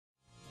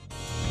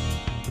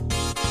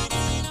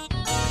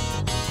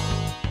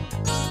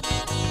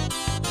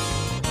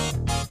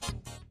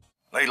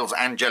Ladles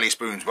and jelly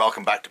spoons,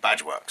 welcome back to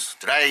Badgerworks.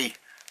 Today,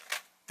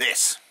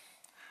 this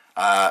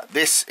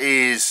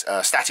is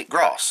static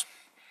grass.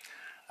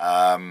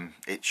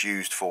 It's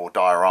used for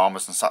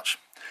dioramas and such.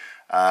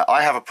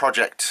 I have a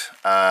project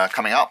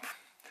coming up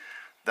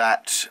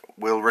that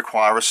will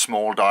require a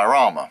small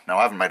diorama. Now,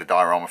 I haven't made a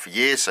diorama for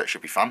years, so it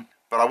should be fun,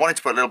 but I wanted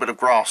to put a little bit of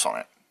grass on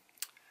it.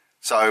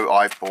 So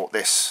I've bought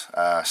this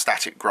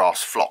static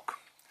grass flock.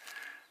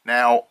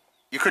 Now,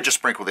 you could just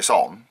sprinkle this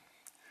on,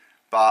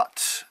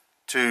 but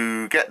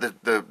to get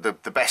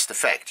the best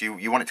effect,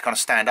 you want it to kind of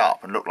stand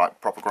up and look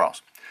like proper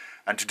grass.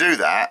 And to do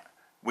that,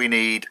 we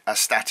need a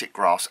static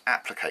grass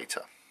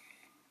applicator.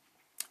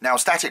 Now,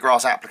 static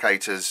grass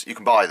applicators, you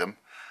can buy them.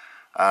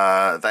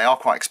 They are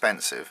quite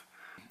expensive.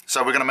 So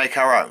we're going to make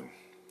our own.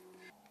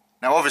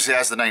 Now, obviously,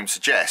 as the name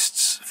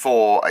suggests,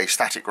 for a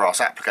static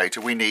grass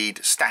applicator, we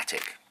need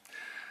static.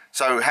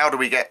 So how do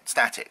we get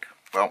static?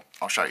 Well,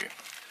 I'll show you.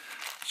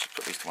 Let's just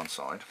put these to one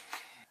side.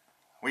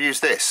 We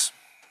use this.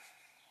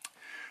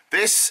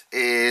 This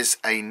is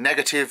a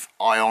negative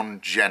ion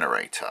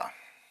generator.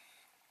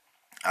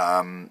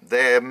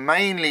 They're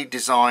mainly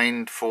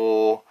designed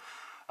for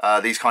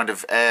these kind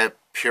of air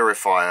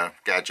purifier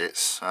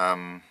gadgets.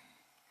 Not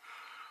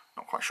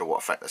quite sure what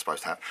effect they're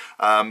supposed to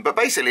have. But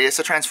basically it's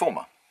a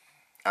transformer.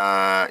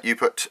 You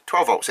put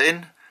 12 volts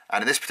in,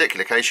 and in this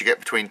particular case you get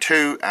between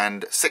 2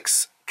 and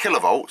 6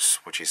 kilovolts,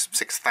 which is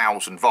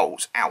 6,000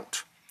 volts,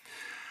 out.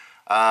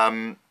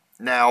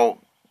 Now,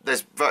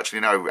 there's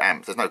virtually no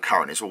amp, there's no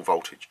current, it's all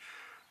voltage.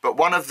 But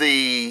one of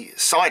the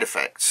side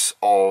effects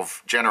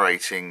of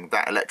generating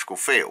that electrical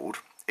field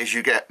is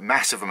you get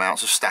massive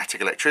amounts of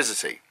static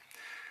electricity.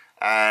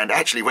 And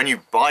actually, when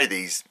you buy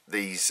these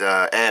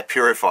air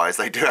purifiers,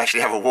 they do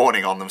actually have a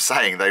warning on them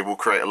saying they will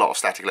create a lot of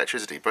static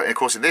electricity. But of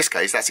course, in this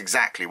case, that's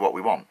exactly what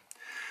we want.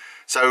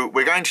 So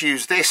we're going to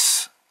use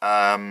this.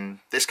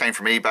 This came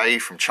from eBay,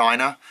 from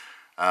China.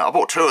 I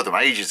bought 2 of them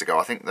ages ago.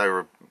 I think they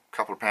were a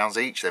couple of pounds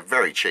each. They're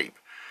very cheap.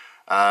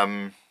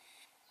 So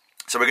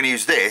we're going to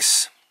use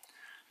this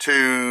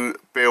to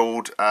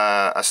build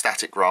a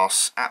static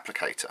grass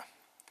applicator.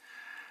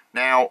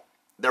 Now,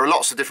 there are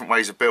lots of different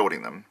ways of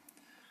building them.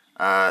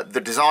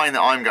 The design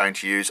that I'm going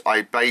to use,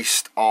 I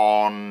based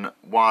on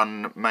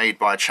one made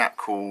by a chap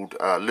called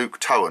Luke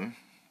Towan,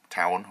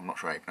 I'm not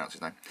sure how you pronounce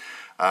his name,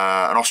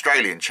 an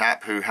Australian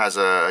chap who has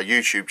a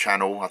YouTube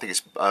channel. I think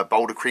it's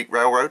Boulder Creek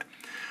Railroad.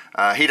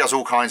 He does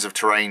all kinds of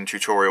terrain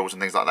tutorials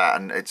and things like that,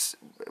 and it's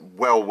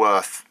well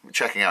worth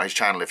checking out his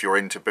channel if you're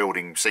into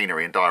building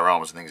scenery and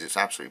dioramas and things. It's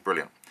absolutely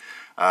brilliant.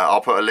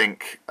 I'll put a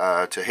link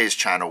to his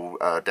channel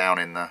down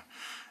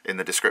in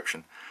the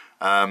description.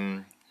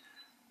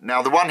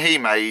 Now, the one he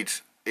made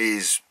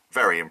is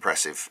very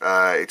impressive.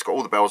 It's got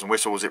all the bells and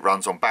whistles. It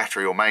runs on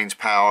battery or mains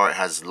power. It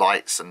has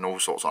lights and all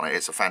sorts on it.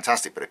 It's a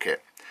fantastic bit of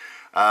kit.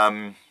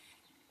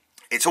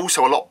 It's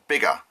also a lot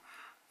bigger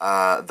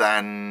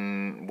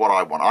than what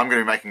I want. I'm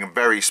going to be making a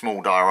very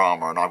small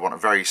diorama, and I want a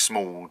very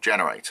small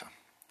generator,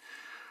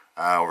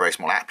 or a very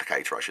small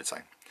applicator, I should say.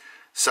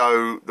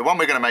 So the one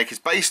we're going to make is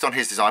based on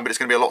his design, but it's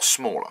going to be a lot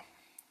smaller.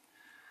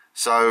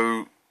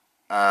 So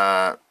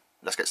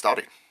let's get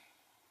started.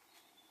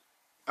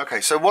 Okay,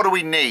 so what do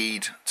we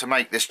need to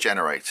make this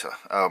generator,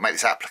 make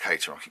this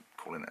applicator? I keep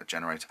calling it a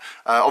generator.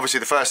 Obviously,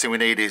 the first thing we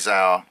need is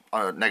our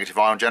negative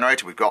ion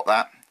generator. We've got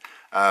that.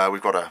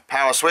 We've got a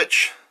power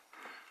switch.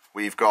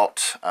 We've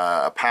got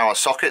a power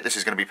socket. This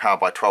is going to be powered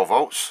by 12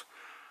 volts.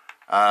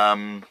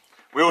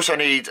 We also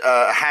need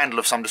a handle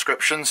of some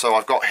description. So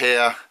I've got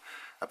here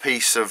a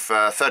piece of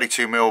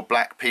 32mm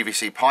black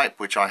PVC pipe,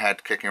 which I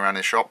had kicking around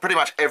in the shop. Pretty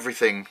much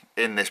everything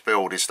in this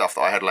build is stuff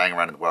that I had laying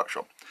around in the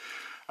workshop.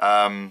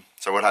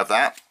 So we'll have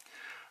that.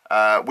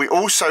 We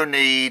also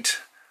need,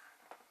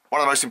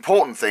 one of the most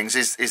important things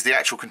is the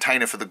actual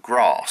container for the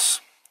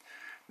grass.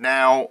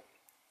 Now,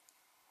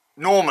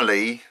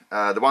 normally,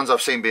 the ones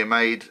I've seen being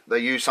made, they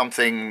use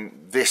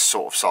something this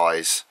sort of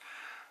size.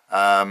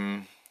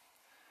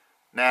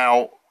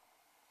 Now,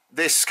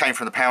 this came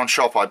from the pound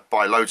shop. I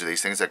buy loads of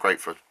these things. They're great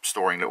for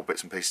storing little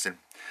bits and pieces in.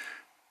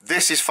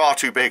 This is far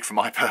too big for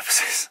my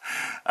purposes.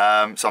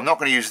 So I'm not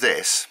going to use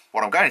this.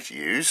 What I'm going to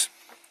use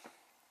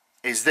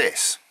is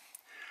this.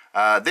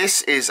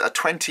 This is a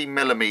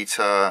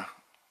 20mm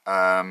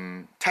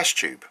test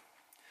tube,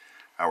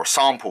 or a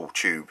sample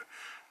tube,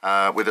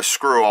 with a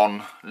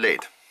screw-on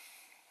lid.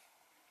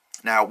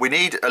 Now, we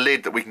need a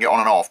lid that we can get on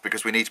and off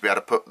because we need to be able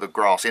to put the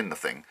grass in the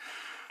thing.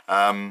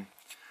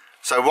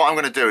 So what I'm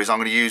going to do is I'm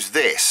going to use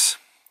this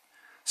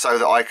so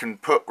that I can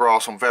put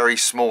grass on very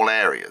small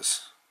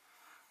areas.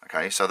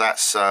 Okay, so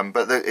that's,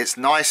 but it's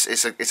nice,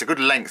 it's a good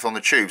length on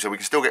the tube, so we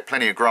can still get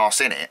plenty of grass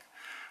in it,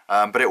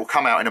 but it will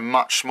come out in a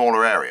much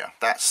smaller area.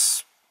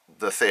 That's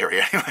the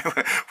theory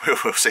anyway.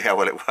 We'll see how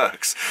well it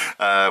works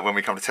when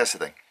we come to test the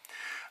thing.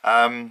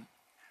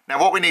 Now,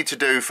 what we need to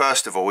do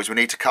first of all is we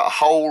need to cut a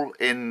hole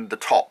in the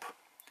top,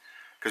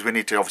 because we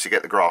need to obviously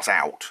get the grass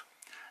out,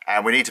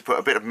 and we need to put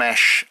a bit of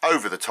mesh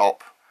over the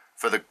top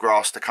for the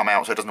grass to come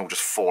out so it doesn't all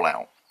just fall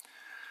out.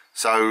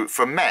 So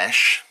for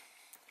mesh,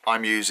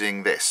 I'm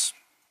using this.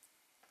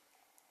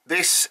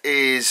 This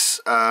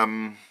is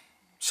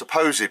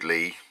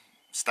supposedly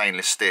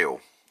stainless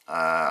steel.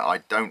 I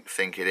don't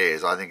think it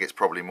is. I think it's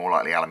probably more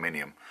likely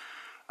aluminium.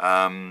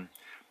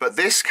 But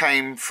this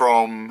came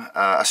from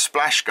a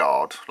splash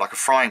guard, like a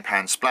frying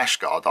pan splash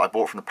guard that I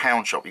bought from the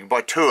pound shop. You can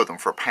buy 2 of them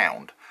for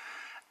 £1,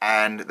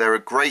 and they're a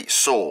great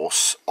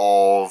source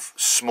of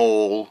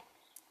small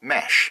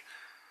mesh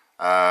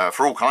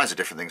for all kinds of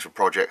different things, for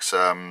projects.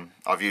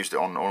 I've used it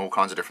on all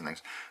kinds of different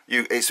things.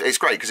 It's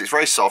great because it's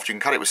very soft. You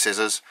can cut it with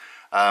scissors,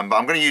 but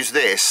I'm going to use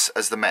this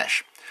as the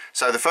mesh.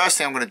 So the first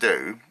thing I'm going to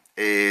do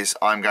is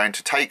I'm going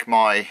to take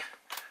my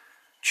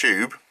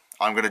tube,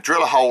 I'm going to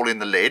drill a hole in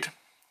the lid,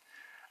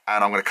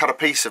 and I'm going to cut a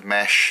piece of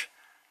mesh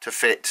to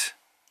fit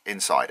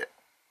inside it.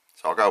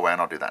 So I'll go away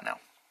and I'll do that now.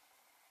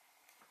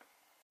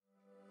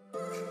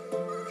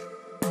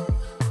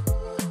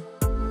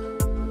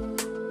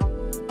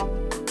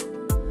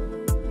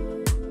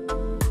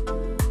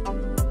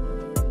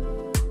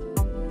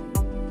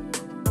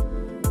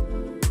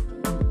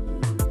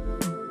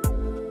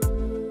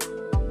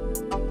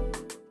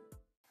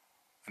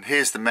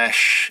 Here's the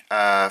mesh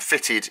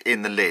fitted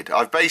in the lid.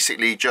 I've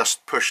basically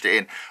just pushed it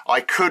in. I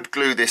could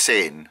glue this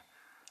in,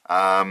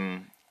 but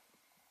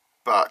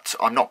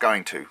I'm not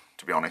going to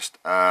be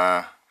honest.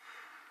 Part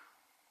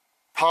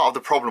of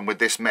the problem with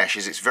this mesh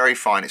is it's very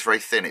fine, it's very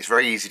thin, it's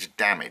very easy to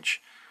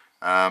damage.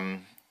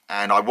 And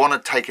I want to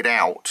take it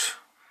out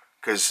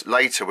because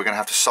later we're going to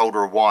have to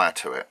solder a wire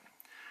to it.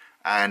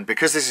 And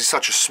because this is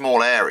such a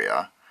small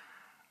area,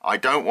 I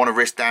don't want to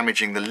risk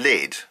damaging the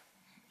lid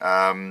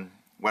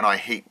when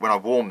I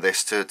warm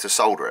this to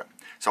solder it.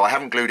 So I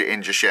haven't glued it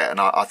in just yet, and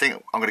I think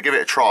I'm going to give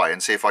it a try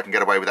and see if I can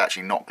get away with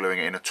actually not gluing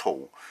it in at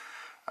all.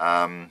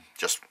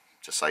 Just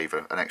to save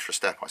an extra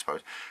step, I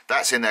suppose.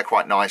 That's in there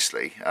quite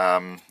nicely,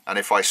 and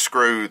if I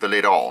screw the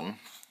lid on,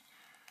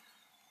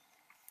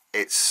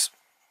 it's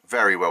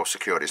very well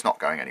secured, it's not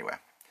going anywhere.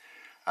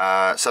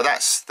 So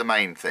that's the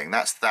main thing,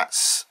 that's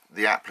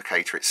the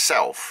applicator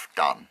itself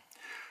done.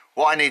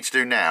 What I need to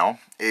do now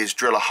is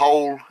drill a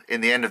hole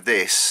in the end of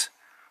this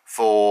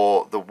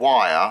for the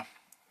wire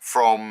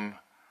from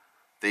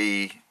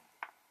the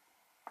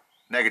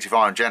negative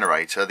ion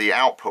generator, the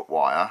output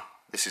wire.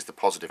 This is the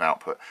positive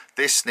output.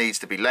 This needs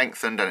to be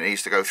lengthened and it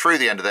needs to go through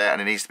the end of there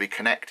and it needs to be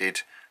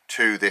connected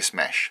to this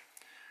mesh.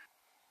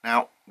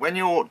 Now when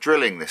you're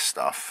drilling this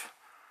stuff,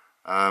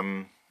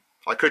 I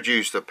could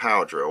use the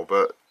power drill,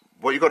 but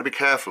what you've got to be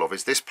careful of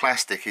is this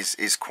plastic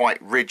is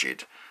quite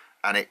rigid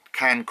and it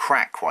can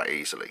crack quite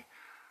easily.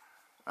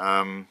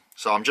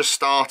 So I'm just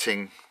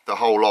starting the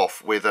hole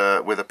off with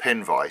a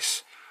pin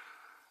vise,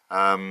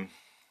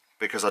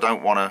 because I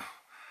don't want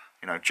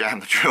to, jam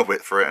the drill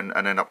bit for it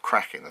and end up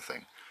cracking the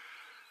thing.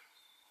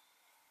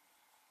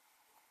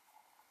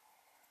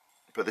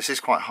 But this is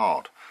quite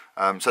hard.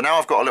 So now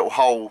I've got a little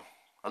hole,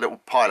 a little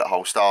pilot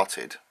hole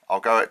started.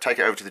 I'll take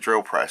it over to the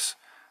drill press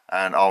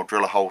and I'll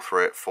drill a hole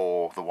through it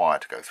for the wire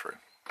to go through.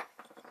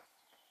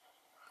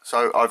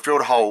 So I've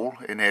drilled a hole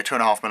in here,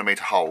 2.5mm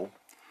hole.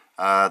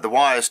 The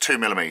wire is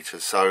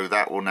 2mm, so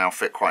that will now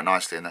fit quite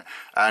nicely in there.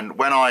 And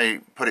when I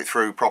put it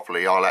through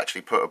properly, I'll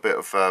actually put a bit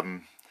of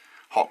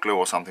hot glue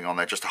or something on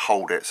there just to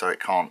hold it so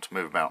it can't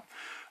move about.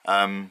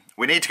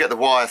 We need to get the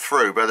wire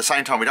through, but at the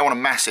same time we don't want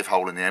a massive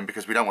hole in the end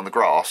because we don't want the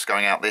grass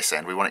going out this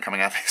end, we want it coming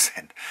out this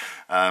end.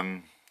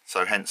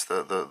 So hence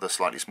the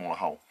slightly smaller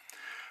hole.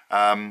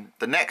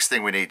 The next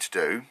thing we need to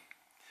do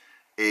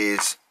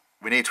is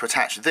we need to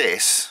attach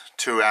this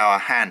to our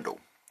handle.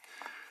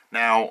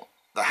 Now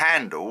the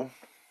handle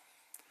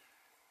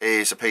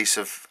is a piece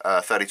of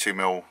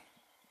 32mm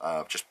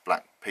just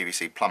black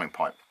PVC plumbing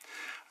pipe.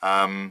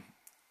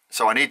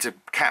 So I need to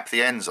cap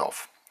the ends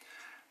off.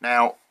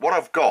 Now what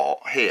I've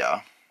got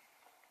here,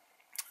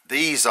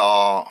 these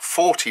are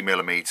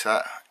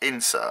 40mm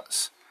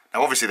inserts.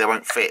 Now obviously they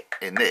won't fit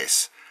in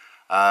this,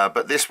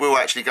 but this will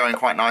actually go in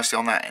quite nicely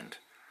on that end.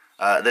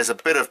 There's a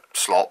bit of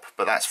slop,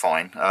 but that's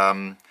fine.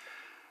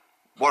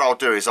 What I'll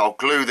do is I'll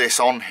glue this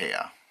on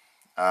here,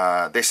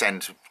 this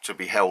end to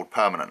be held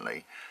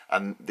permanently,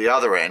 and the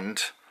other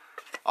end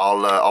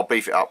I'll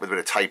beef it up with a bit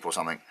of tape or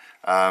something.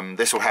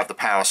 This will have the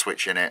power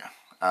switch in it,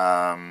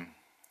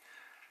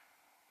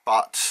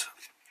 but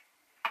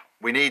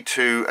we need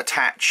to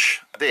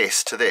attach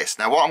this to this.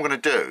 Now what I'm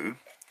going to do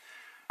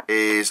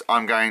is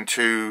I'm going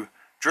to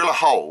drill a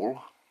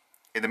hole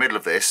in the middle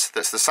of this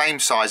that's the same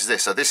size as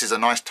this, so this is a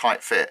nice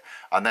tight fit,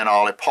 and then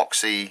I'll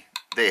epoxy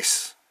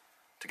this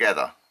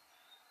together,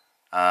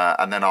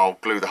 and then I'll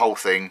glue the whole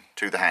thing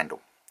to the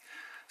handle.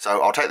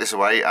 So I'll take this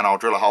away and I'll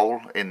drill a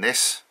hole in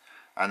this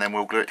and then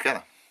we'll glue it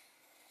together.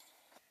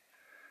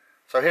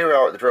 So here we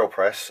are at the drill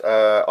press.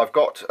 I've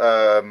got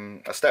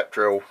a step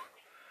drill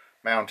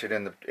mounted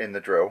in the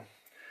drill,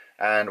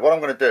 and what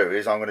I'm going to do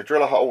is I'm going to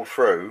drill a hole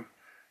through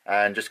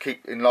and just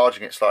keep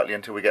enlarging it slightly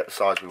until we get the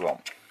size we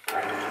want.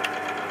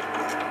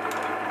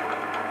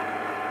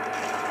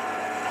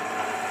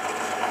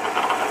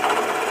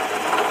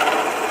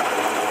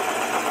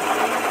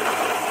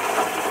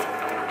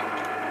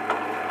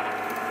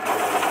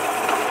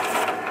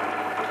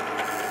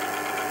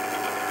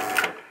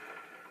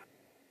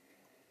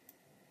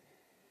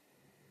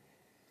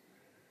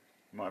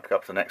 work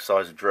up to the next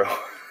size of drill.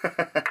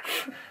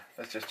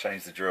 Let's just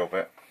change the drill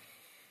bit.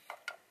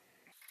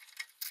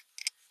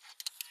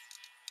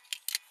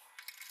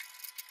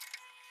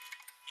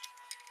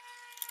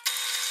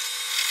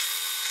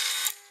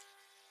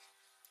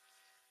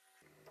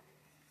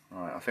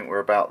 Right, I think we're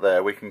about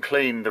there. We can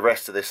clean the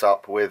rest of this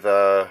up with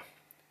a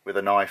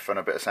knife and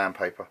a bit of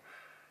sandpaper.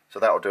 So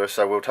that will do us.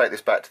 So we'll take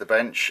this back to the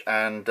bench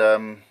and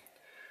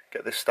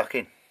get this stuck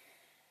in.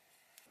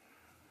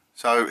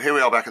 So here we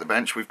are back at the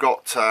bench. We've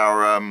got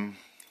our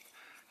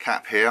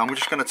cap here. I'm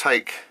just going to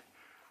take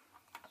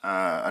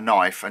a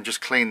knife and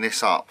just clean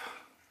this up.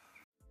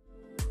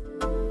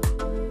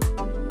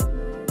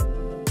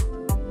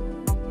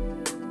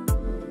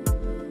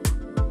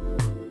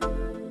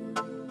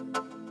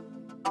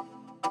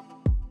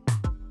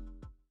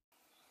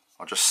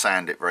 I'll just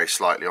sand it very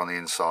slightly on the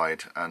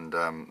inside, and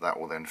that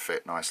will then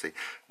fit nicely.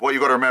 What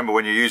you've got to remember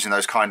when you're using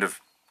those kind of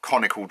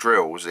conical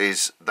drills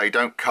is they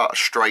don't cut a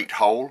straight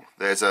hole.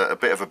 There's a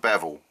bit of a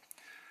bevel,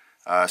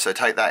 so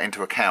take that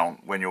into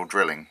account when you're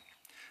drilling.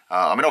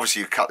 I mean,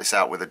 obviously you cut this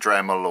out with a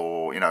Dremel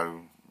or, you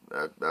know,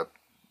 a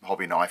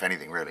hobby knife,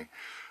 anything really.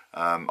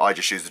 I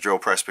just use the drill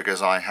press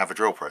because I have a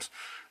drill press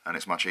and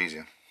it's much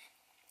easier.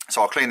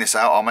 So I'll clean this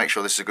out, I'll make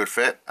sure this is a good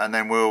fit, and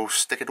then we'll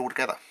stick it all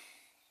together.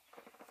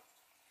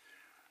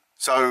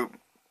 So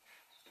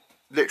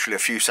literally a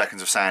few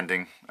seconds of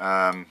sanding,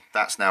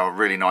 that's now a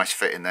really nice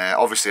fit in there.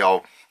 Obviously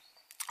I'll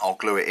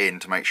glue it in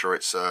to make sure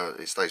it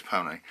stays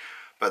permanently,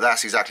 but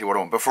that's exactly what I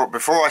want.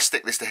 Before I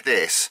stick this to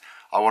this,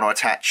 I want to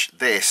attach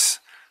this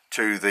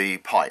to the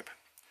pipe.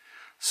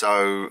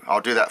 So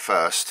I'll do that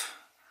first,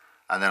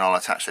 and then I'll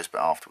attach this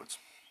bit afterwards.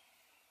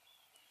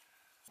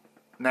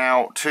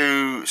 Now,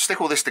 to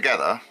stick all this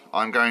together,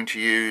 I'm going to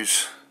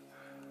use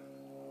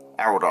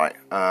Araldite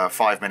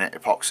 5-minute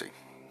epoxy.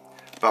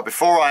 But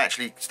before I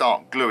actually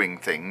start gluing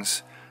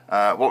things,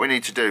 what we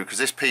need to do, because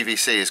this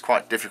PVC is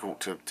quite difficult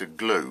to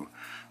glue,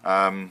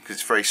 because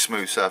it's a very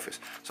smooth surface.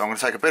 So I'm going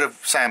to take a bit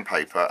of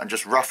sandpaper and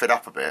just rough it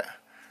up a bit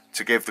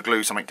to give the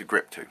glue something to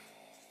grip to.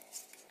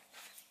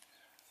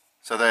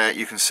 So there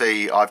you can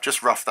see I've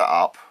just roughed that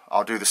up.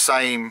 I'll do the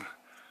same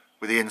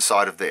with the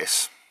inside of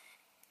this,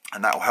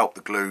 and that will help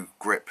the glue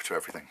grip to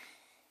everything.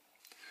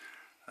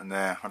 And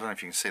there, I don't know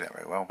if you can see that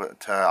very well,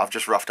 but I've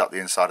just roughed up the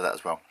inside of that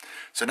as well.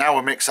 So now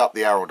we'll mix up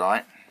the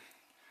Araldite.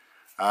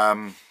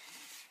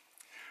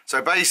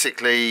 So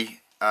basically,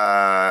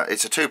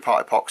 it's a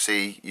 2-part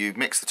epoxy. You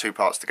mix the 2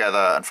 parts together,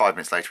 and 5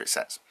 minutes later it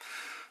sets.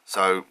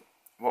 So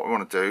what we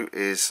want to do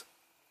is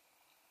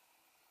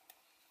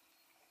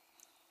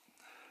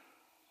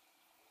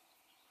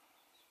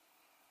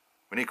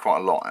we need quite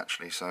a lot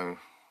actually, so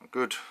a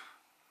good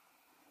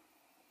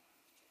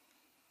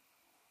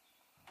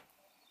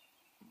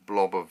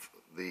blob of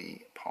the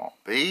part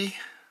B.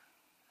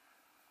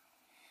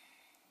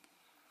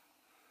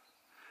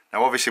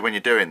 Now obviously when you're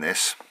doing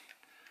this,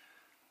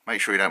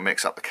 make sure you don't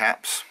mix up the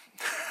caps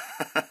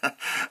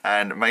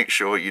and make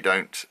sure you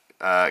don't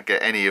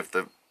get any of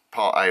the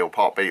part A or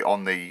part B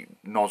on the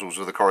nozzles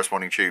of the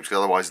corresponding tubes, because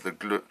otherwise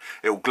it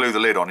will glue the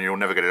lid on and you'll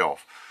never get it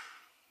off.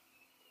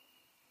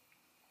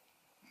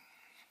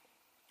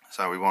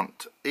 So we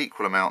want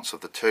equal amounts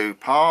of the 2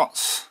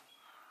 parts.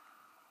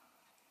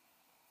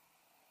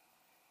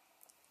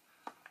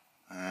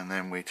 And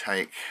then we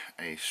take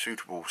a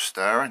suitable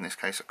stirrer, in this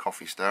case a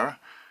coffee stirrer,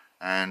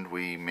 and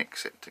we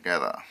mix it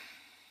together.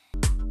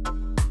 There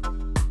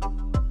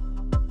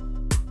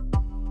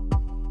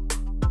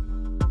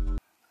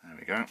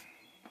we go.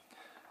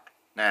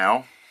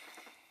 Now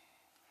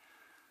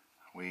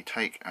we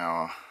take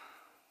our,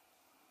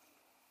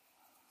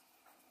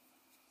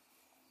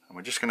 and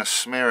we're just going to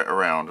smear it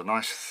around, a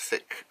nice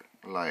thick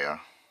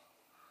layer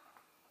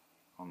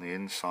on the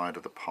inside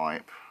of the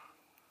pipe.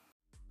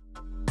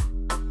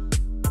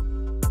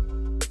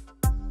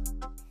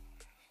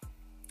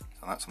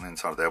 So that's on the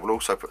inside of there. We'll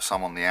also put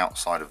some on the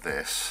outside of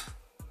this.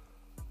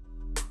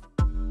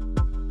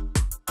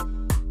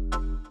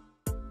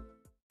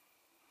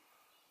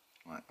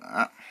 Like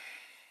that.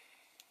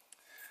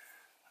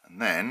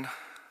 And then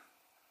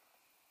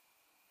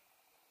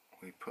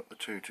we put the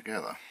 2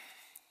 together.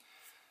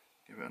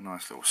 Give it a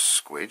nice little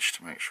squidge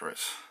to make sure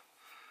it's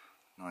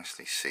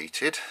nicely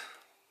seated.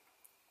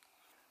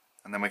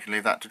 And then we can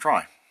leave that to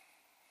dry.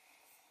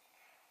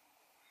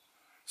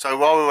 So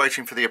while we're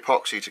waiting for the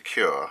epoxy to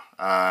cure,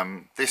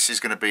 this is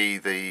going to be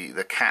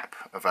the cap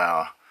of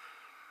our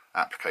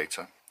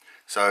applicator.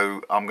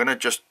 So I'm going to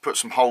just put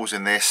some holes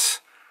in this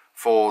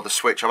for the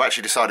switch. I've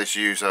actually decided to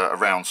use a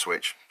round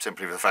switch,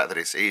 simply for the fact that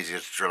it's easier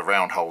to drill a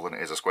round hole than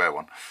it is a square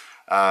one.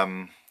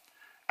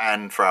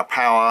 And for our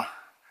power,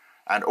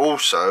 and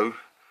also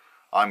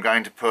I'm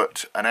going to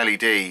put an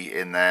LED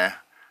in there,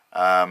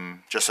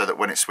 just so that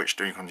when it's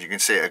switched on, you can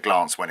see at a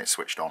glance when it's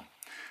switched on.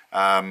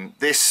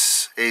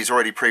 This is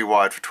already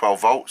pre-wired for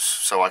 12 volts,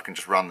 so I can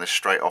just run this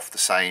straight off the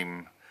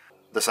same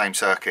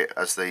circuit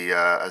as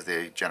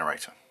the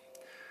generator.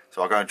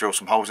 So I'll go and drill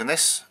some holes in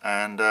this,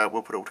 and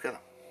we'll put it all together.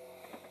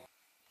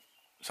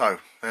 So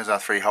there's our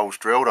 3 holes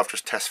drilled. I've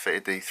just test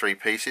fitted the 3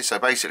 pieces. So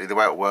basically the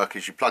way it'll work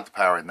is you plug the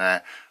power in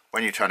there,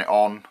 When you turn it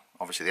on,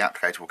 obviously the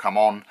applicator will come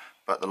on,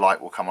 but the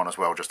light will come on as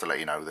well, just to let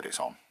you know that it's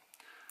on.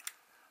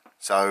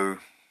 So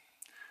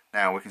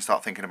now we can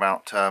start thinking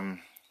about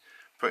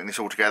putting this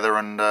all together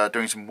and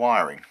doing some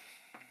wiring.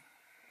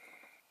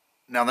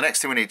 Now the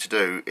next thing we need to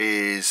do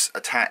is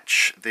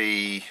attach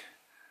the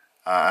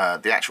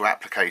actual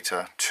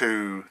applicator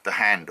to the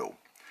handle.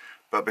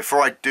 But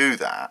before I do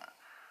that,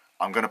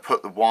 I'm going to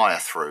put the wire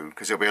through,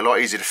 because it'll be a lot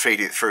easier to feed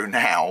it through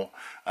now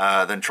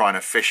than trying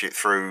to fish it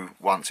through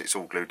once it's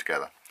all glued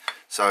together.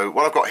 So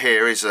what I've got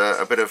here is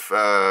a bit of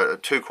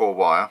 2-core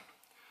wire.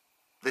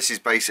 This is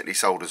basically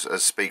sold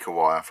as speaker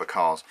wire for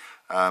cars,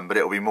 but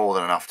it'll be more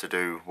than enough to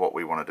do what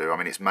we want to do. I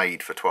mean, it's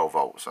made for 12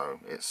 volts, so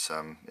it's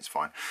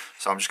fine.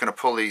 So I'm just going to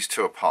pull these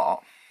two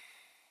apart.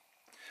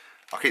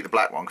 I'll keep the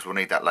black one because we'll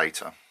need that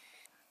later.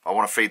 I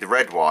want to feed the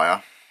red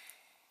wire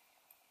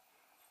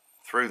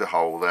through the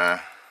hole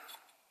there,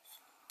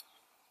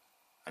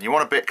 and you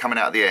want a bit coming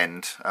out at the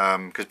end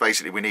because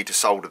basically we need to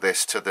solder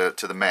this to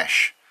the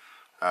mesh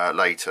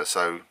later.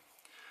 So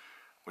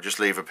we'll just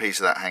leave a piece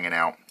of that hanging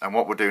out, and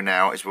what we'll do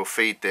now is we'll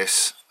feed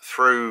this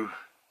through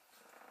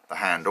the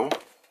handle,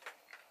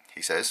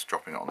 he says,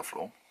 dropping it on the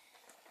floor.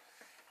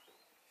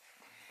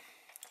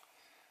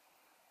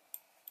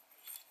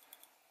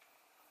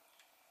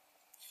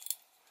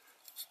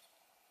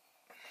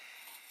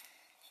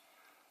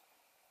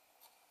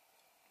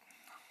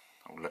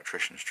 Old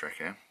electrician's trick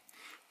here.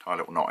 Tie a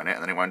little knot in it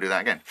and then it won't do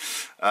that again.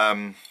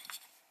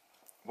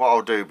 What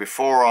I'll do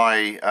before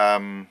I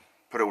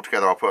put it all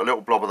together, I'll put a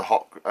little blob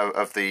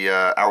of the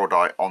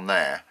araldite on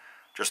there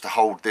just to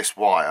hold this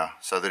wire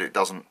so that it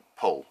doesn't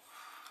pull.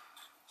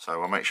 So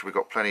I'll make sure we've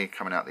got plenty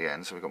coming out the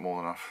end, so we've got more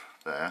than enough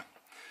there.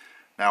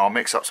 Now I'll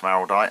mix up some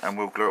araldite and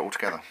we'll glue it all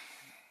together.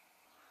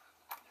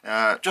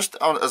 Just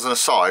as an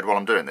aside while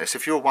I'm doing this,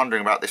 if you're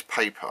wondering about this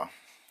paper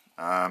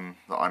that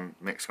I'm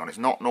mixing on, it's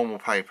not normal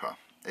paper.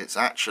 It's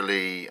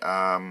actually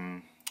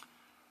from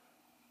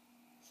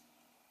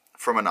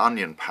an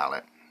onion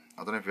palette.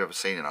 I don't know if you've ever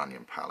seen an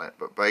onion palette,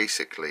 but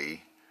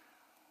basically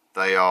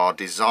they are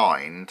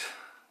designed,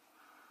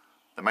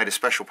 they're made of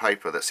special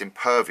paper that's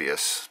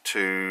impervious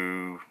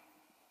to,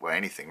 well,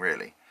 anything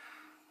really.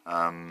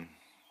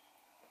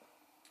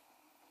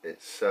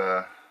 It's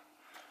a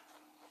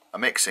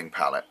mixing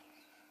palette,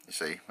 you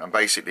see, and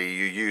basically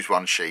you use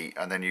one sheet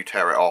and then you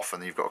tear it off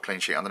and then you've got a clean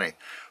sheet underneath.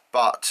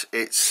 But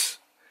it's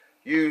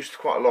used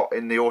quite a lot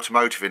in the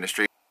automotive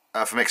industry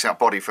for mixing up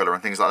body filler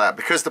and things like that,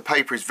 because the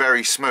paper is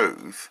very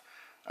smooth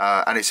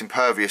and it's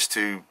impervious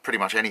to pretty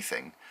much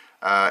anything.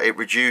 It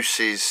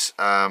reduces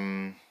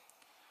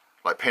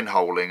like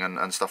pinholing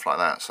and stuff like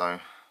that. So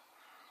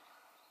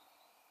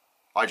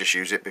I just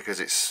use it because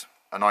it's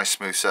a nice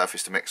smooth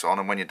surface to mix on,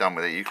 and when you're done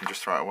with it you can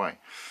just throw it away.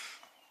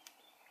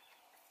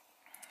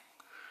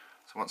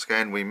 So once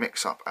again we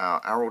mix up our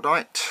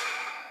araldite.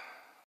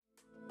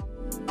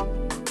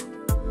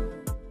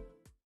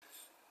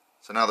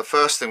 So now the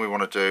first thing we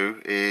want to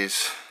do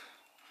is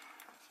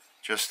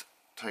just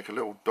take a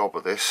little dob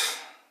of this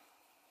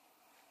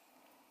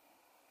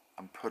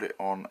and put it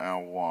on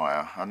our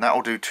wire, and that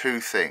will do two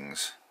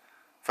things.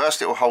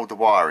 First, it will hold the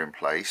wire in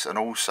place, and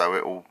also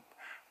it will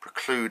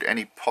preclude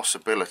any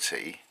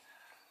possibility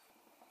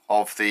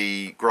of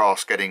the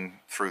grass getting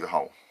through the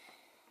hole.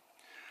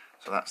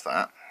 So that's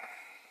that.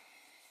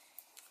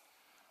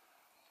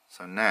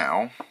 So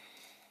now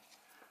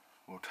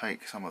we'll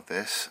take some of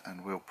this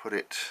and we'll put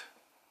it,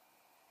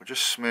 we'll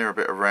just smear a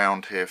bit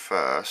around here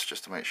first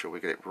just to make sure we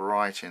get it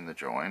right in the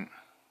joint.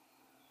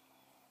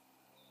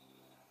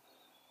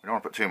 We don't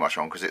want to put too much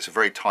on because it's a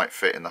very tight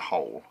fit in the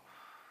hole.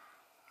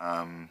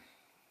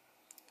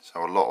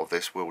 So a lot of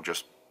this will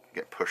just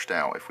get pushed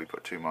out if we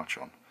put too much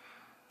on.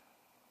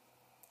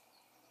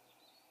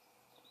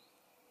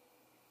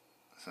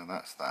 So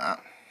that's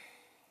that.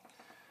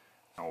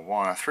 I'll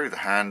wire through the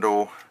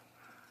handle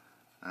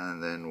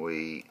and then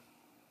we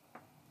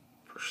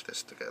push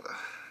this together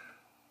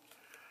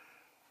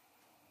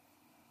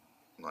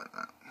like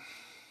that.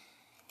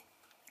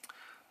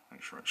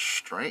 Make sure it's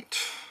straight.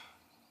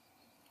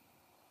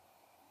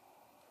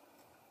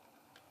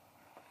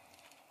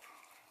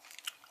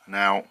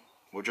 Now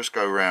we'll just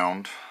go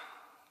round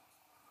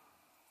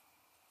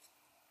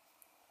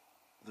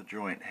the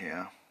joint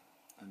here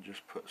and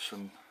just put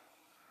some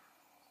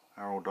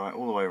araldite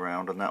all the way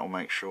around, and that will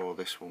make sure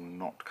this will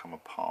not come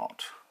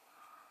apart.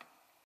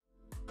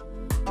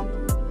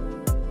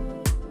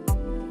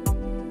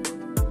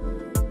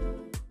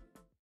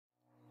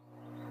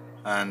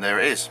 And there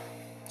it is.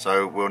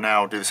 So we'll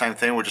now do the same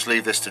thing, we'll just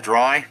leave this to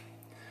dry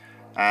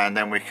and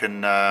then we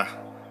can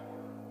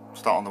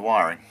start on the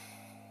wiring.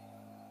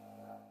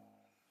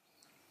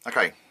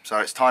 Okay, so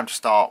it's time to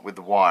start with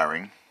the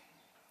wiring.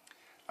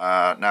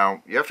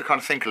 Now you have to kind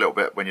of think a little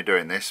bit when you're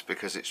doing this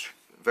because it's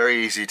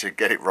very easy to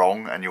get it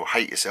wrong and you'll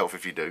hate yourself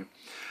if you do.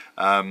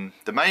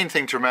 The main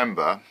thing to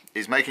remember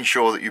is making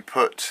sure that you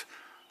put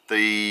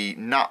the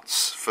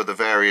nuts for the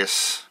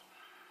various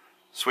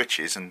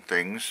switches and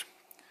things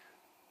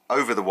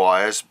over the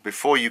wires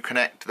before you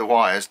connect the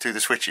wires to the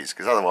switches,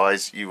 because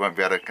otherwise you won't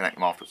be able to connect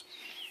them afterwards.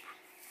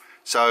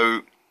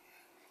 So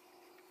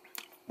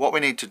what we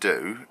need to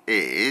do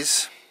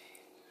is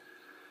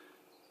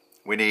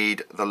we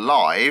need the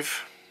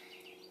live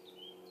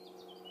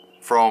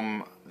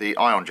from the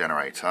ion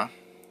generator.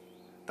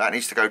 That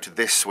needs to go to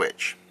this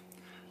switch.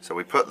 So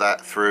we put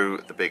that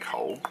through the big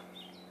hole.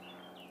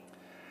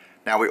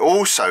 Now we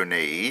also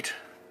need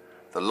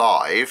the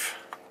live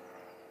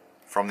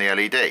from the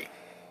LED.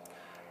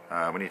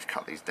 We need to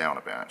cut these down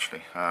a bit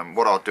actually.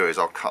 What I'll do is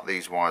I'll cut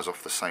these wires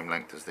off the same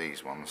length as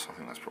these ones. I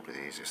think that's probably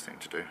the easiest thing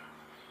to do.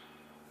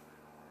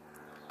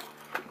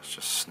 Let's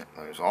just snip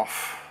those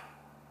off.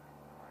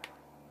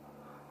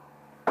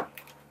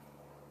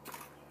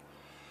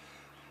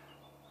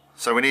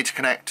 So we need to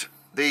connect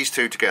these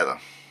two together.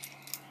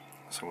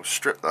 So we'll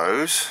strip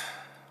those.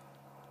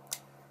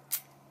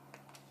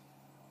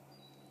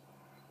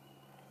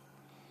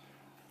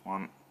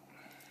 One.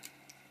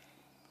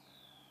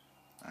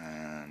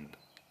 And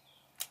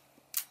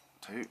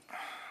two.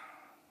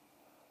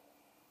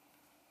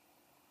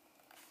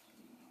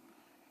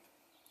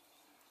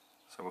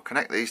 So we'll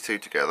connect these two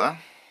together.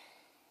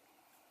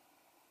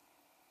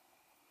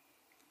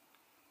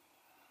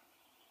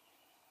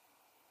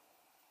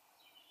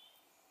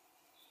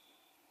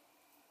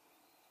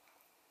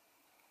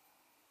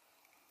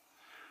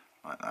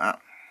 Like that.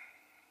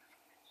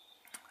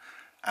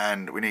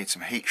 And we need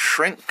some heat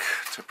shrink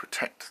to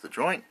protect the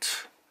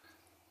joint.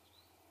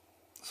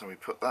 So we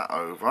put that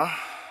over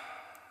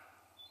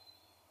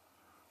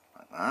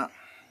like that.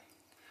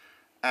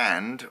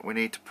 And we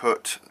need to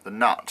put the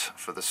nut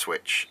for the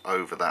switch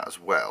over that as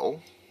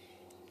well.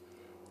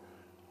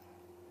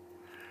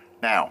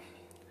 Now,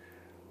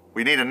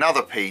 we need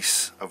another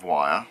piece of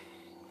wire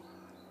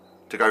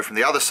to go from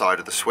the other side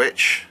of the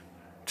switch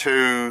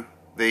to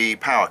the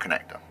power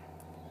connector.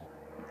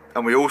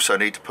 And we also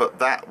need to put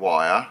that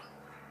wire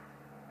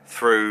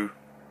through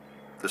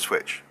the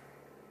switch,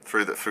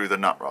 through the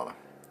nut rather.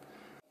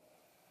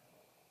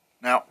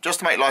 Now, just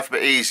to make life a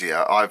bit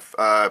easier, I've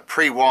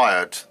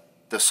pre-wired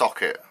the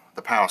socket,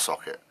 the power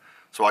socket,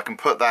 so I can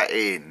put that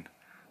in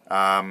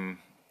and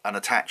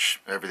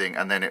attach everything,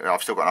 and then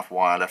I've still got enough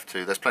wire left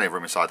to, there's plenty of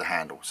room inside the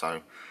handle.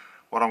 So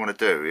what I'm going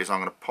to do is I'm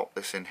going to pop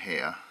this in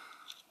here,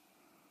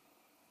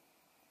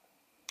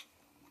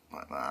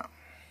 like that.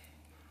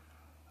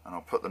 And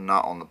I'll put the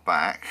nut on the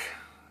back.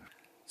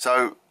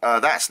 So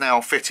that's now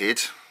fitted,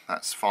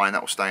 that's fine,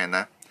 that will stay in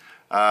there.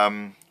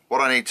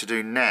 What I need to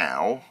do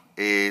now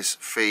is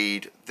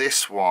feed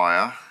this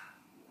wire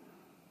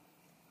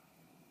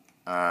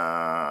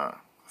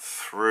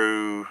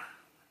through,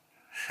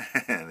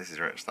 this is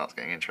where it starts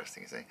getting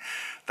interesting, you see.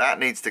 That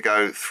needs to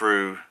go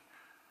through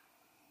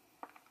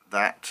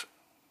that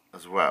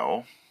as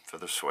well for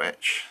the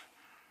switch.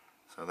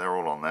 So they're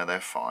all on there,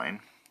 they're fine.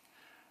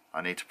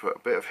 I need to put a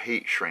bit of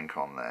heat shrink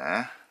on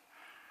there.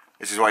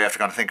 This is why you have to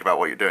kind of think about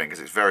what you're doing, because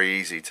it's very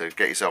easy to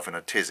get yourself in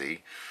a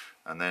tizzy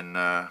and then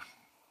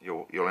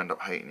you'll end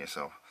up hating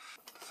yourself.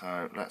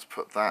 So let's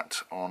put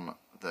that on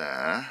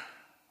there.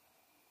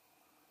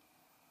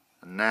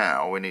 And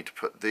now we need to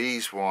put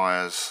these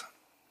wires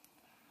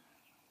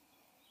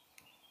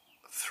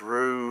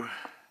through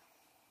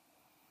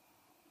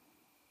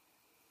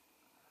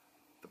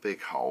the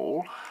big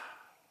hole,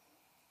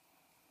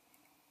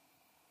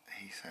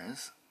 he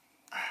says.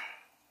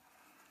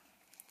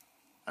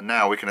 And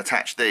now we can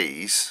attach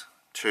these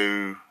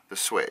to the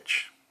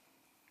switch.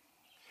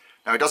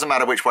 Now it doesn't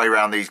matter which way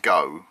around these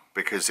go,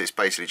 because it's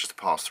basically just a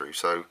pass through.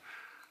 So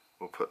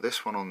we'll put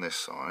this one on this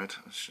side.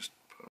 Let's just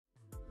put...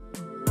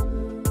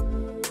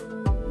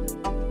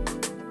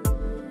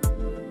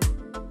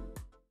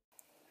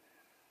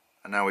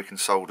 And now we can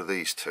solder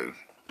these two.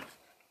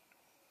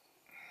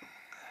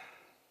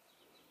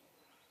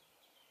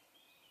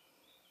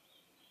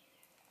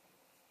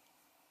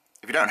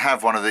 If you don't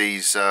have one of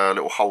these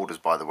little holders,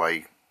 by the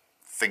way,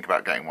 think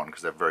about getting one,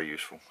 because they're very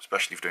useful,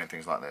 especially for doing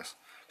things like this.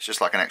 It's just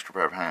like an extra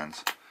pair of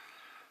hands.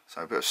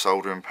 So a bit of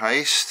soldering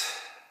paste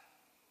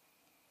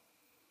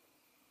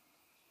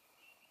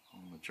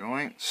on the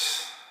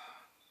joints.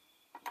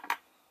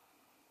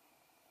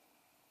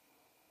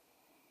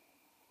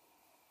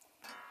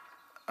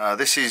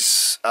 This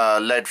is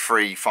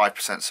lead-free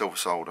 5% silver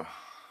solder.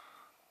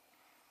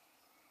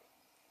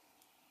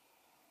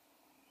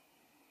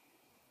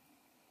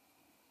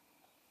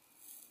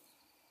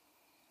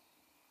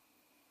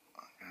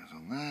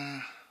 On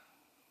there.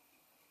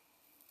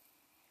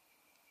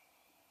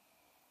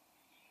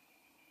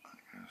 That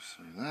goes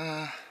through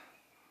there.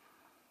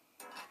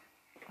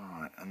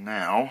 Right, and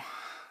now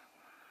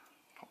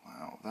pop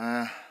that out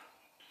there.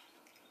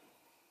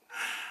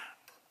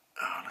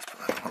 Oh, let's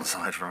put that on the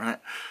side for a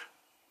minute.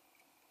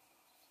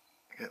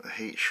 Get the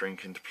heat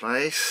shrink into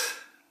place.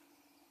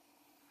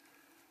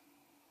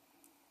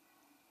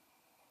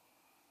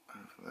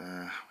 Over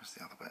there, where's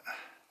the other bit?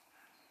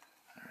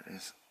 There it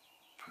is.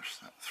 Push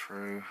that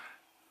through.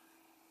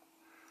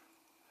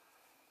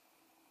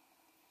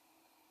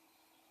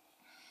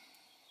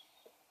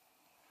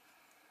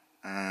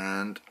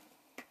 And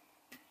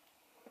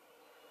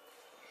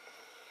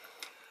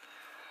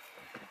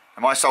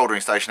my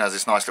soldering station has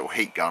this nice little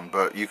heat gun,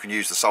 but you can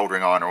use the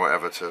soldering iron or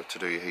whatever to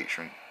do your heat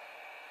shrink.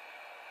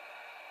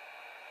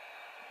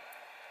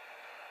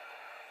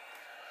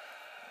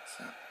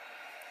 So.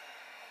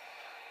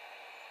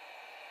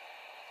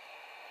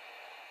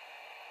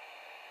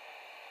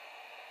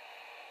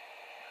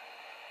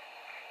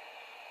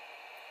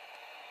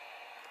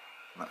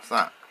 That's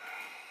that.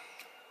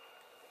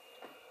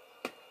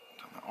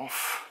 Turn that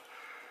off.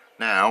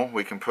 Now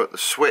we can put the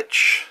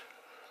switch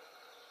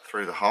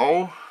through the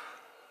hole.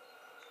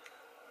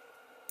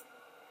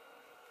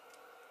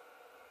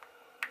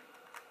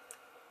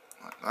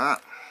 Like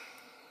that.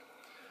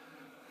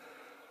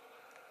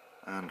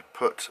 And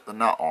put the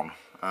nut on.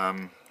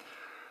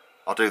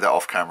 I'll do that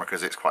off camera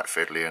because it's quite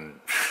fiddly and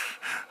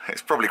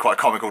it's probably quite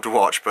comical to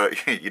watch,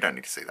 but you don't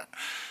need to see that.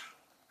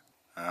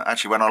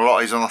 Actually went on a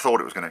lot easier than I thought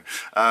it was going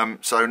to.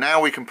 So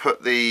now we can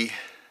put the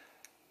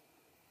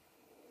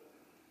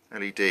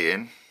LED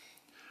in.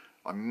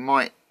 I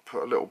might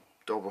put a little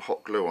dab of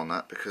hot glue on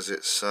that because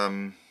it's,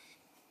 although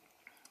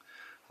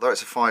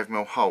it's a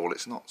 5mm hole,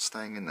 it's not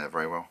staying in there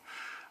very well.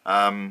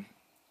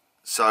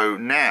 So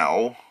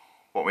now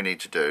what we need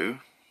to do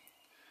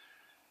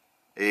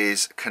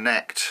is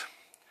connect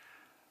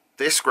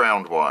this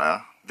ground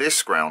wire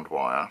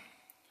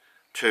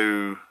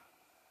to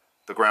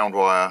the ground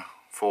wire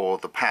for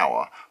the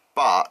power,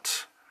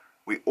 but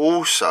we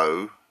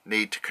also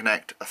need to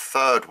connect a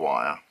third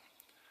wire,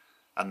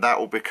 and that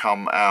will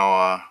become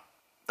our,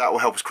 that will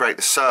help us create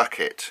the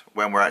circuit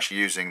when we're actually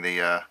using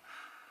the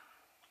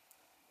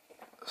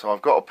so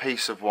I've got a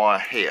piece of wire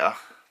here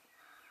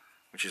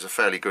which is a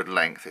fairly good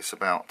length. It's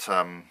about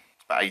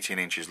 18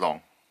 inches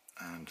long,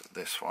 and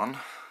this one,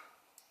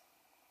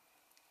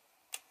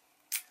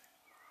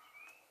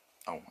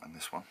 oh, and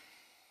this one.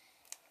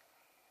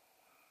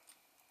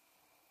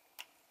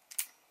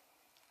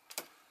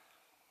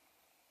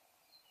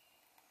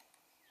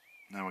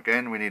 Now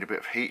again we need a bit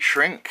of heat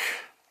shrink,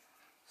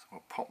 so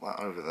we'll pop that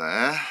over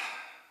there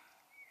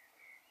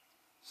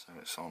so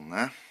it's on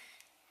there.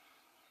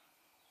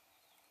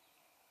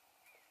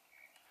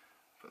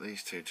 Put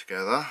these two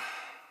together.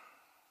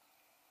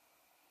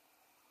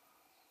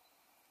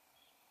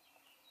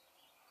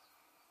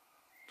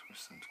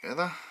 Twist them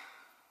together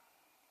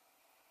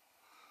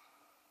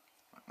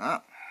like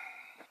that.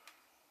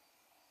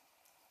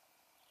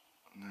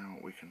 Now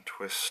we can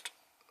twist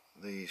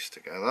these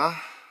together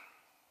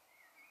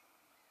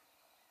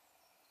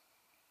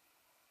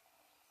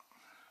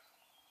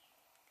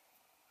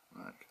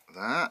like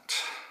that.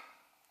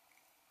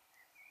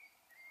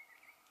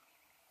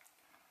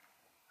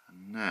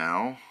 And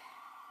now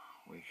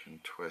we can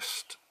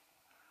twist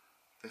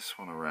this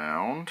one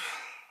around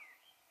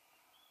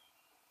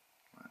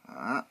like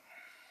that,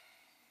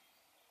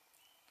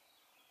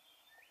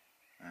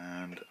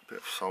 and a bit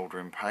of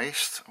soldering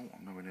paste. Oh,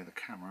 I'm nowhere near the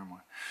camera, am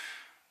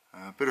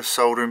I? A bit of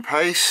soldering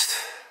paste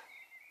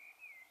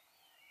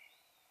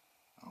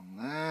on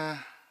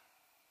there,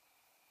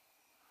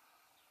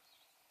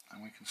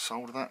 and we can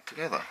solder that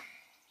together.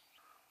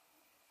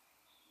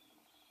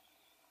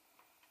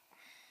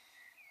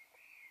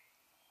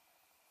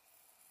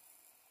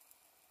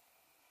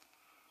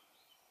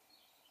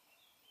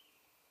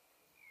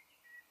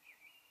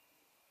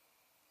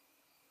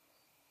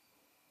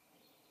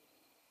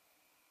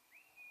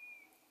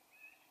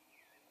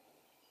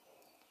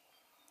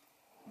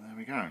 There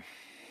we go.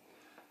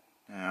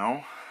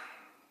 Now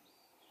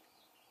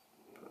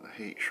put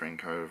the heat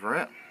shrink over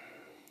it.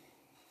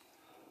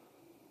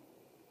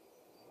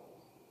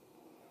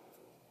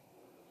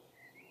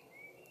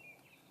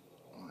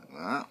 Like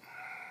that.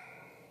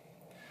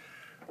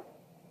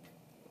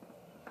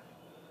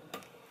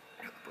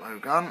 Get the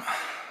blowgun.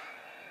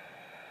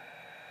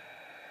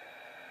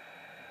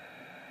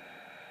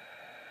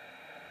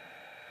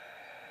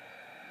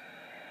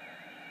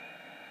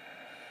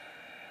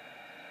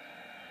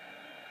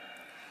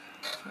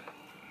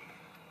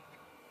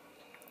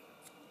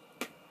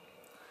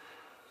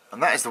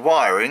 And that is the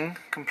wiring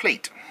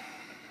complete.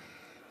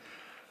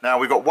 Now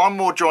we've got one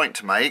more joint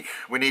to make.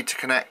 We need to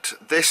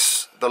connect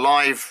this, the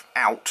live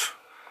out,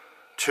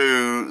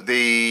 to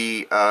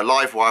the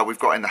live wire we've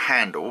got in the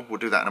handle. We'll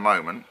do that in a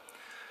moment.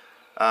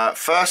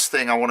 First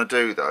thing I want to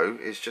do though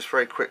is just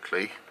very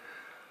quickly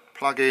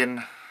plug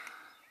in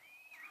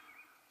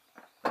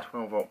a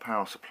 12-volt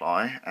power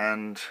supply,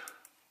 and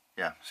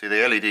yeah, see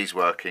the LED's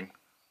working.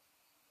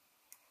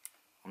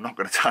 I'm not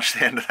going to touch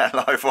the end of that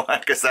live wire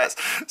because that's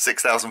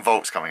 6,000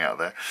 volts coming out of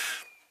there.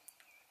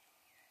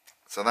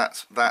 So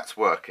that's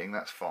working,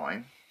 that's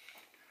fine.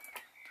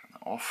 Turn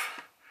that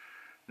off.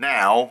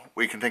 Now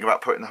we can think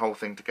about putting the whole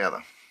thing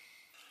together.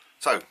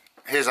 So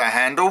here's our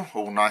handle,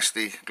 all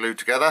nicely glued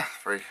together,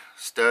 very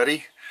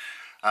sturdy.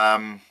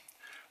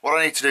 What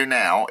I need to do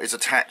now is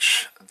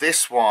attach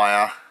this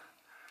wire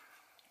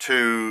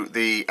to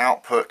the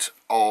output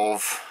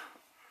of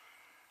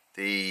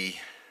the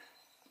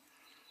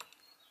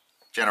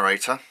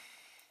generator.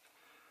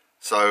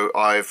 So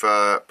I've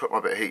put my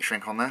bit of heat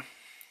shrink on there.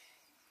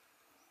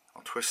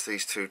 I'll twist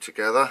these two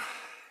together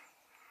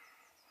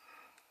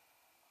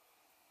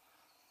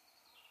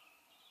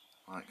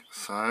like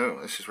so.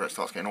 This is where it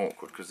starts getting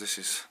awkward because this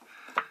is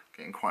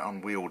getting quite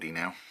unwieldy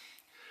now.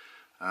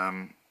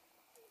 Right,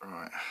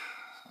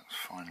 that's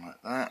fine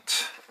like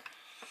that.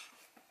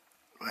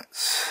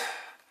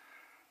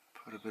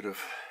 a bit of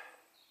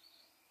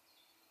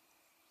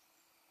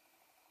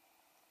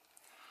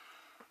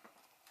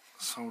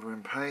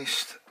soldering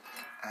paste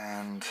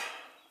and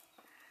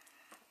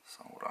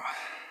solder.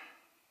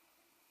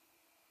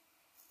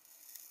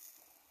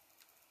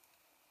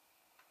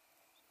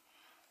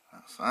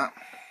 That's that.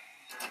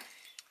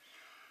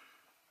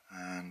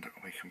 And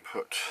we can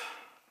put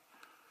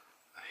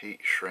a heat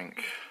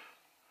shrink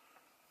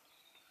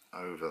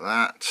over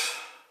that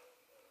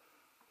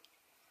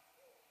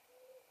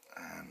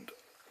and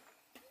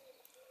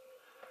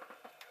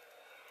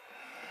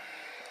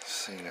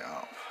seal it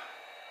up.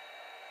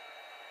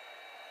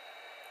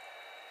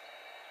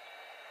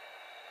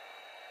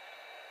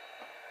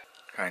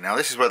 Okay, now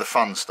this is where the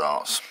fun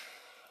starts,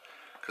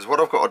 because what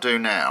I've got to do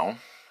now,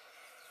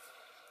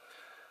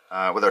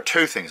 well, there are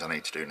two things I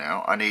need to do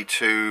now. I need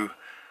to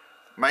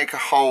make a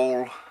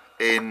hole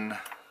in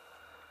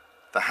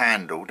the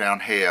handle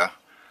down here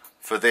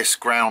for this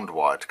ground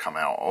wire to come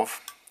out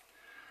of,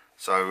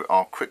 so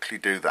I'll quickly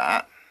do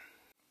that.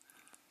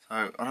 So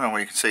I don't know whether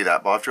you can see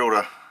that, but I've drilled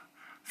a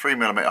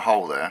 3mm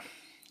hole there,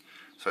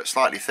 so it's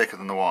slightly thicker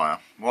than the wire.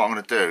 What I'm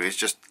going to do is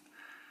just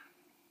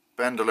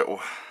bend a little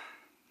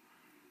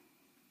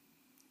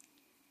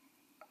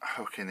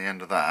hook in the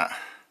end of that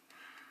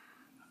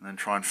and then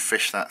try and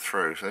fish that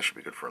through. So this should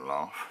be good for a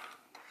laugh.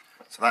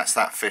 So that's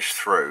that fish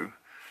through.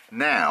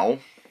 Now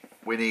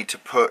we need to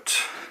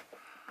put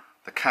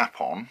the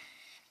cap on,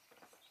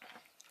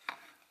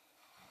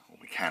 or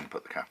we can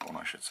put the cap on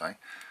I should say.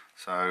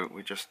 So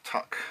we just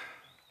tuck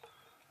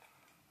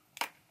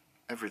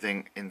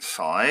everything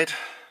inside.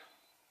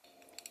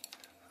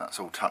 That's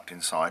all tucked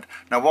inside.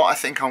 Now what I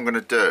think I'm going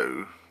to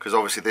do, because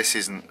obviously this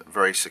isn't a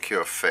very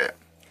secure fit,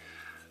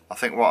 I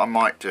think what I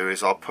might do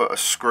is I'll put a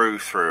screw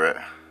through it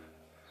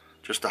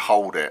just to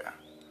hold it,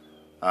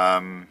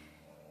 and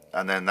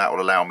then that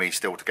will allow me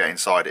still to get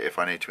inside it if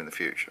I need to in the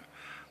future,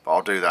 but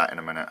I'll do that in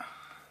a minute.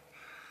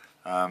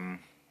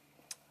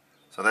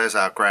 So there's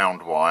our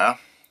ground wire.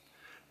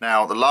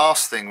 Now the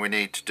last thing we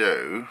need to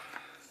do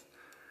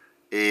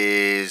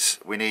is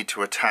we need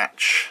to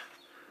attach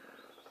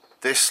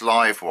this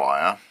live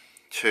wire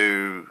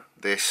to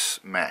this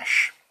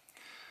mesh.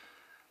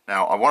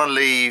 Now I want to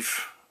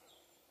leave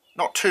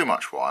not too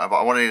much wire, but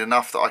I want to need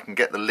enough that I can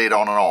get the lid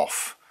on and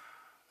off,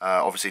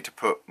 obviously to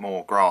put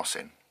more grass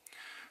in.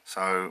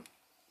 So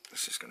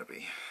this is going to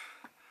be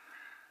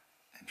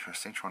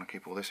interesting, trying to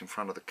keep all this in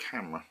front of the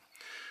camera.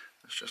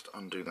 Let's just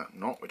undo that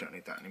knot, we don't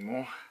need that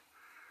anymore.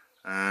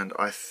 And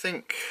I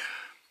think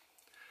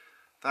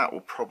that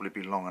will probably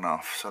be long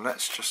enough, so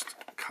let's just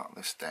cut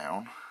this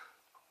down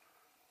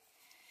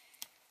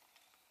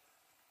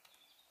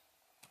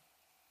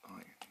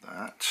like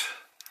that.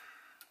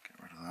 Get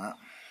rid of that.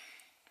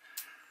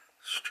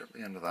 Strip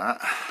the end of that.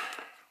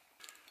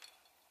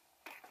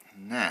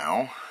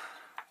 Now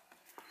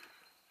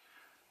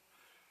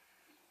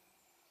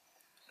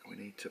we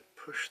need to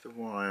push the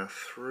wire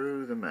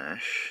through the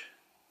mesh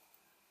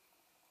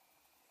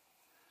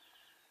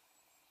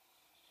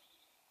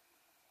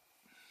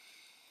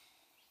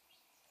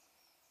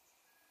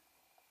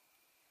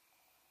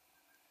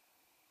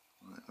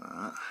like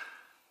that.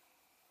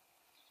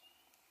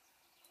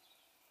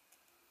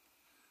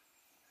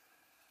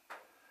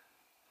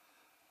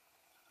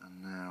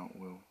 And now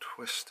we'll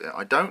twist it.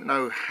 I don't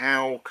know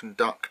how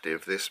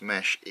conductive this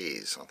mesh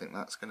is. I think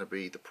that's going to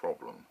be the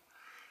problem,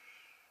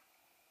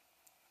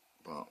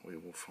 but we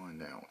will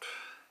find out.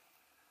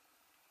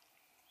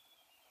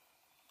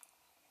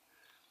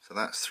 So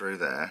that's through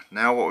there.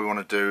 Now what we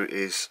want to do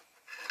is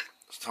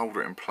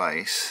solder it in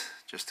place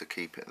just to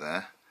keep it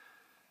there.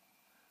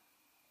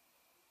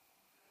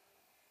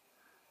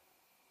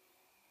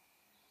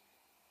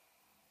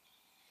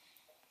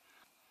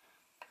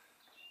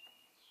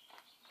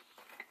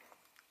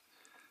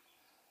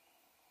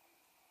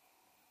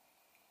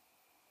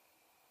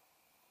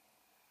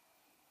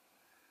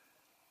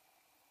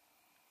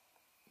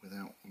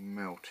 Without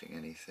melting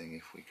anything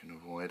if we can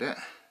avoid it.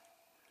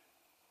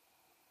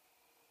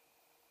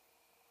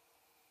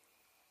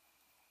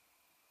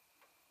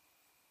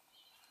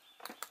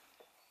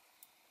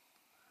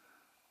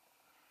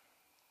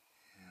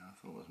 Yeah, I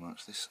thought as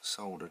much. This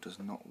solder does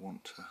not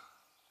want to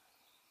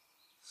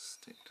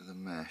stick to the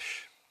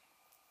mesh.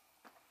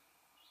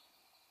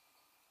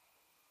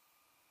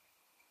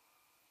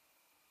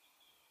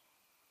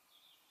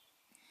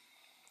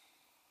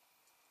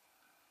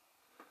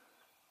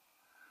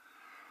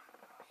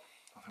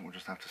 I think we'll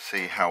just have to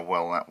see how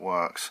well that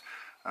works.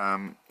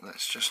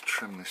 Let's just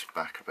trim this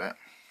back a bit.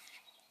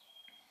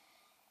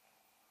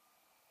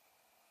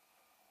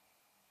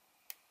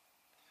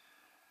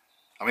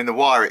 I mean, the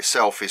wire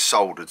itself is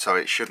soldered, so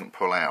it shouldn't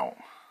pull out.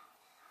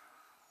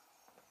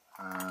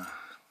 Make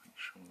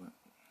sure that...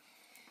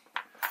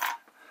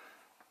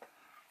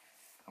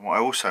 And what I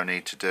also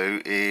need to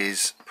do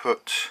is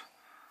put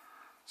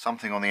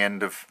something on the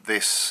end of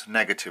this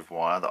negative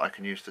wire that I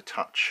can use to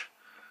touch.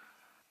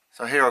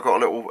 So here I've got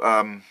a little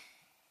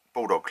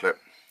bulldog clip,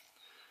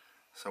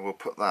 so we'll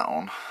put that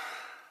on,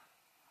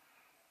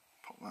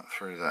 pop that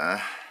through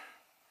there,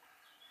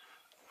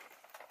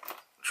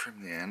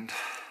 trim the end.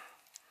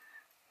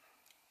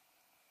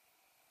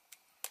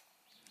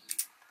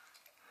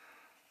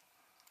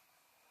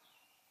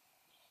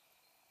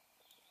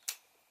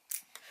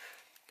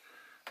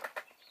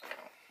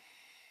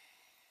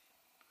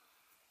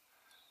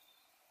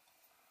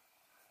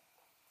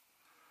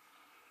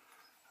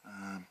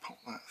 And pop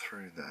that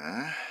through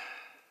there.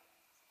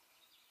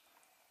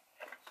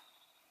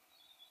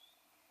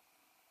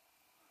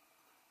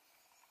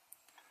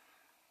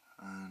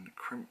 And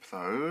crimp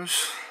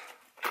those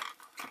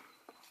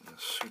with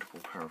a suitable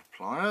pair of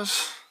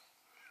pliers.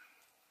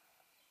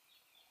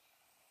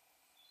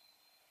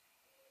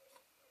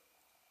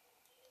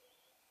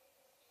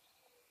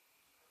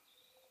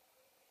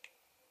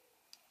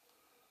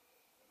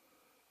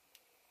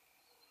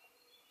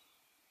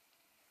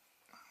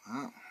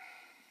 Like that.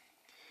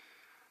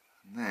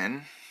 And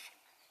then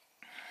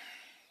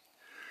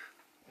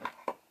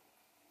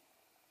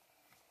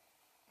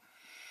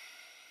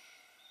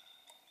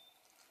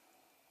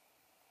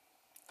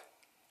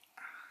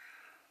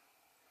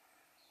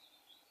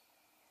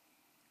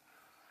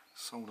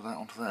solder that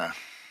onto there.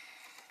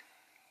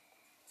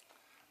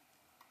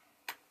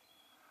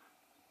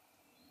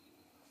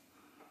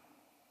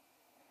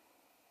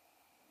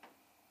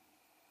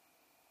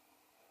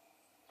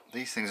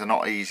 These things are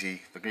not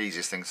easy, the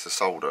easiest things to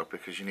solder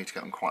because you need to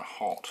get them quite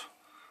hot.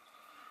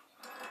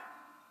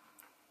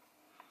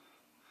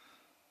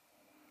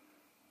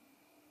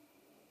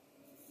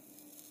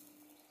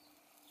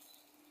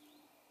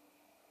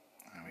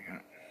 There we go.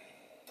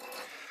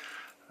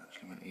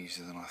 Actually went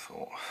easier than I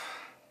thought.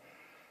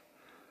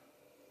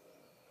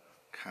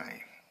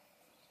 Okay.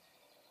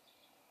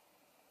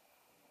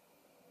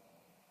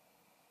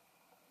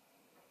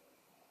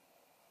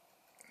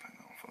 Take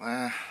that off of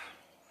there.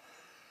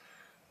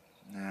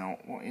 Now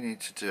what you need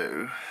to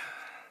do,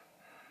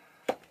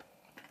 just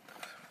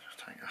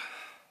take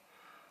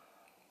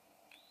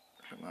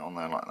put that on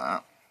there like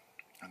that,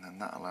 and then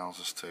that allows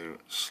us to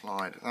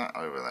slide that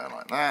over there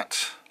like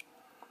that,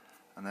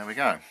 and there we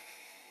go.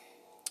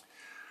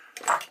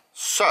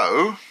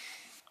 So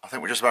I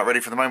think we're just about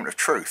ready for the moment of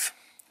truth.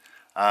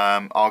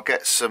 I'll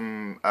get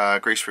some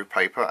greaseproof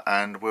paper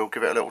and we'll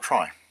give it a little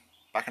try.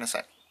 Back in a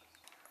sec.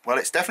 Well,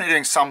 it's definitely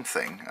doing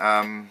something.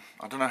 I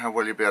don't know how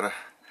well you'll be able to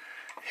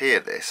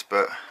hear this,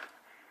 but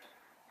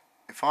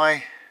if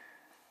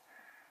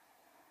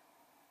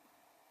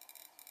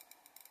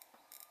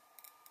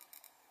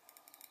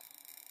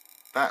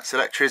that's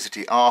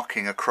electricity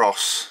arcing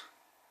across,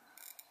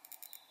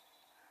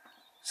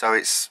 so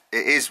it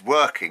is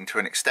working to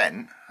an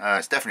extent.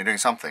 It's definitely doing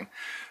something.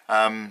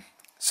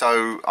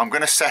 So I'm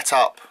going to set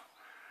up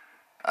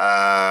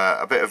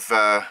a bit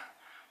of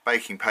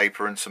baking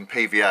paper and some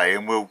PVA,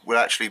 and we'll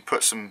actually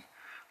put some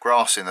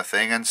grass in the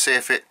thing and see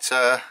if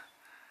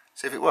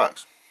it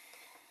works.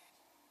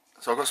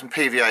 So I've got some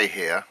PVA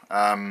here.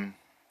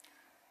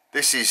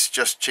 This is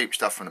just cheap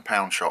stuff from the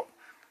pound shop.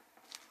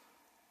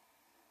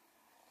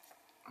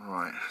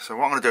 Right, so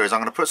what I'm going to do is I'm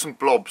going to put some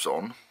blobs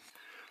on,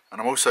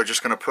 and I'm also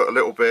just going to put a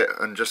little bit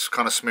and just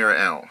kind of smear it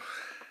out.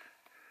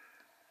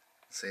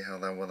 See how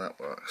well that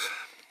works.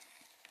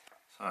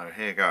 So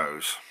here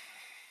goes.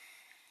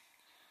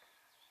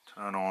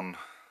 Turn on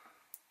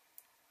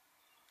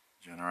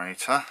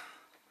generator.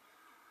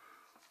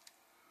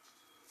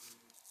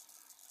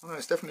 Well,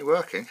 it's definitely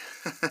working.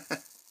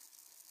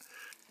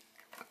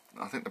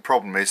 I think the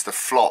problem is the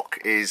flock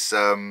is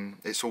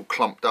it's all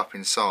clumped up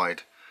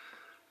inside,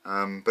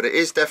 but it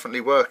is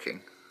definitely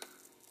working.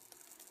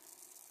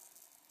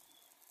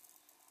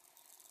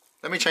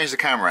 Let me change the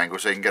camera angle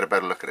so you can get a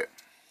better look at it.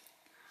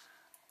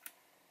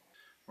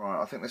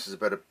 Right, I think this is a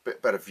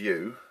bit better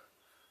view.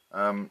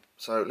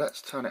 So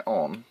let's turn it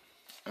on,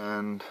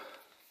 and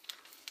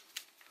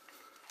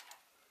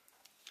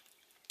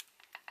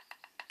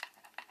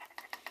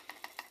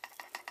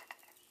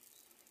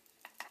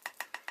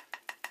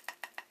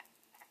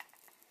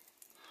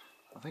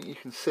I think you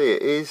can see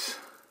it's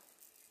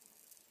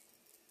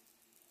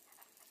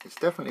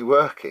definitely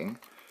working.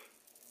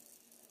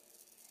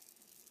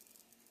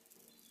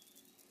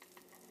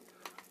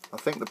 I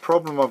think the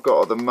problem I've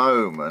got at the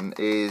moment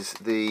is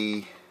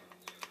the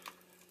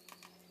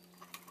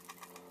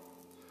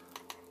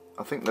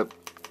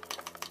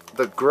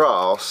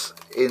grass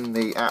in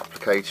the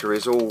applicator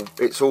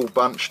is all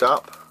bunched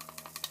up.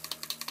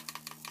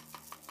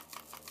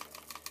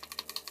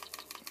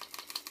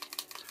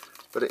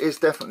 But it is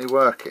definitely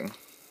working.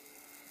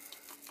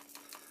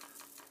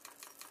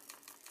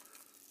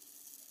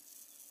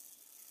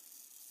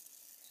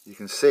 You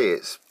can see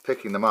it's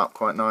picking them up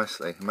quite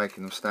nicely and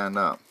making them stand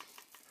up.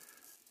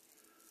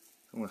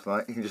 Almost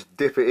like you can just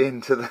dip it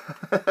into the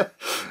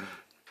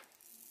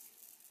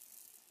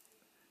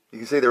you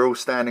can see they're all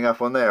standing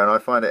up on there, and I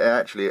find it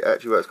actually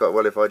works quite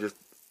well if I just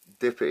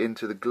dip it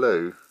into the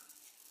glue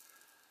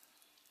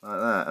like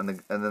that,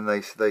 and then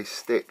they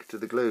stick to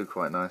the glue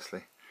quite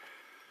nicely.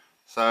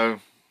 So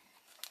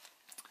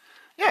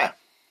yeah,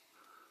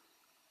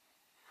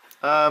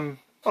 well,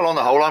 on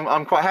the whole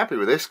I'm quite happy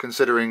with this,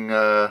 considering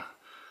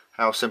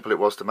how simple it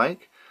was to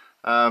make.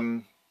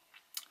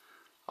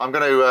 I'm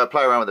going to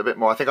play around with it a bit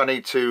more. I think I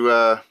need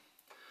to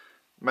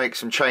make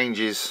some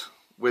changes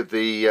with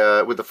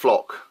the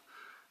flock.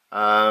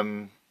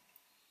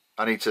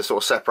 I need to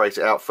sort of separate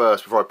it out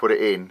first before I put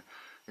it in,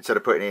 instead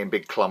of putting it in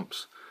big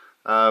clumps.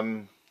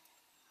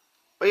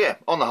 But yeah,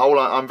 on the whole,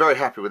 I'm very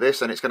happy with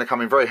this, and it's going to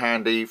come in very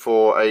handy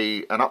for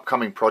an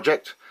upcoming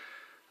project.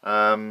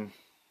 As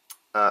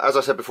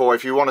I said before,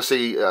 if you want to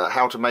see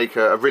how to make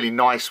a really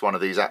nice one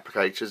of these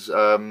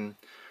applicators,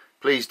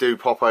 please do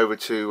pop over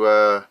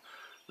to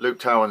Luke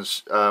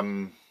Towan's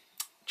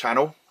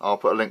channel. I'll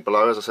put a link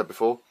below, as I said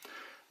before.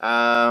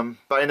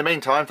 But in the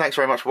meantime, thanks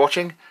very much for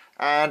watching,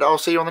 and I'll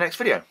see you on the next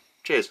video.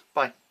 Cheers,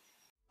 bye.